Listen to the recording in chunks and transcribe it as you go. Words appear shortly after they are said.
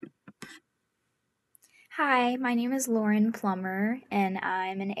Hi, my name is Lauren Plummer, and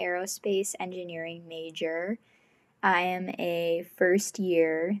I'm an aerospace engineering major. I am a first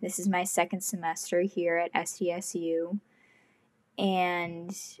year. This is my second semester here at SDSU.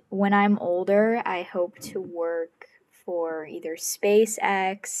 And when I'm older, I hope to work for either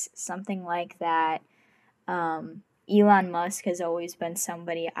SpaceX, something like that. Elon Musk has always been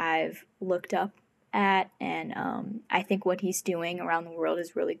somebody I've looked up at, and I think what he's doing around the world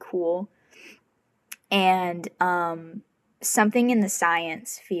is really cool. And something in the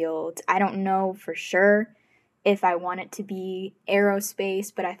science field. I don't know for sure if I want it to be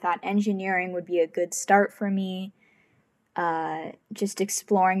aerospace, but I thought engineering would be a good start for me. Just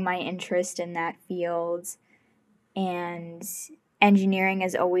exploring my interest in that field. And engineering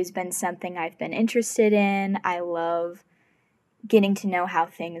has always been something I've been interested in. I love getting to know how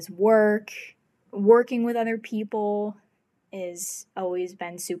things work. Working with other people is always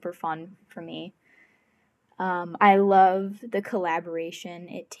been super fun for me. I love the collaboration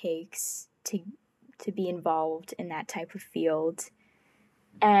it takes to be involved in that type of field.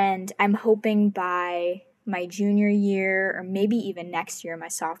 And I'm hoping by my junior year, or maybe even next year, my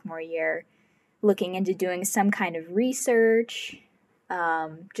sophomore year, looking into doing some kind of research,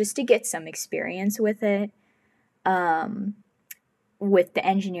 just to get some experience with it, with the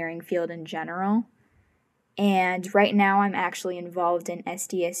engineering field in general. And right now, I'm actually involved in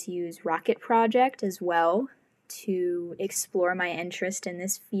SDSU's rocket project as well to explore my interest in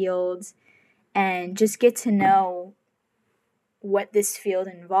this field and just get to know what this field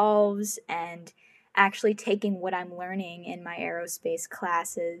involves and actually taking what I'm learning in my aerospace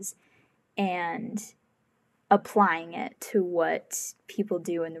classes and applying it to what people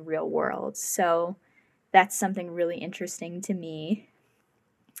do in the real world. So that's something really interesting to me.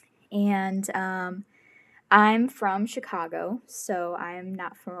 And I'm from Chicago, so I'm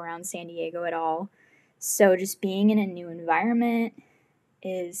not from around San Diego at all. So just being in a new environment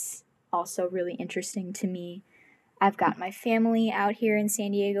is also really interesting to me. I've got my family out here in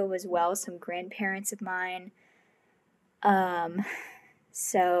San Diego as well, some grandparents of mine.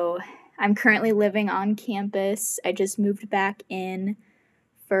 So I'm currently living on campus. I just moved back in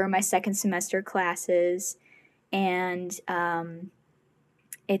for my second semester classes, and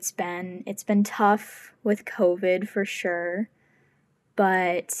it's been tough with COVID for sure,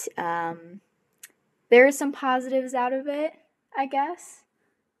 but there are some positives out of it, I guess.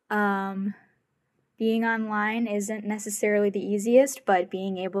 Um, Being online isn't necessarily the easiest, but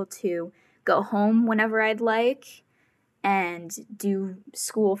being able to go home whenever I'd like and do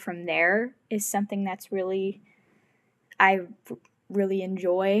school from there is something that's I really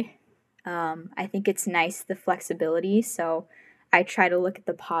enjoy. I think it's nice, the flexibility, so I try to look at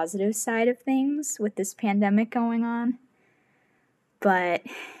the positive side of things with this pandemic going on. But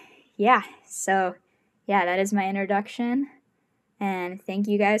yeah, so yeah, that is my introduction, and thank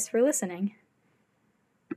you guys for listening.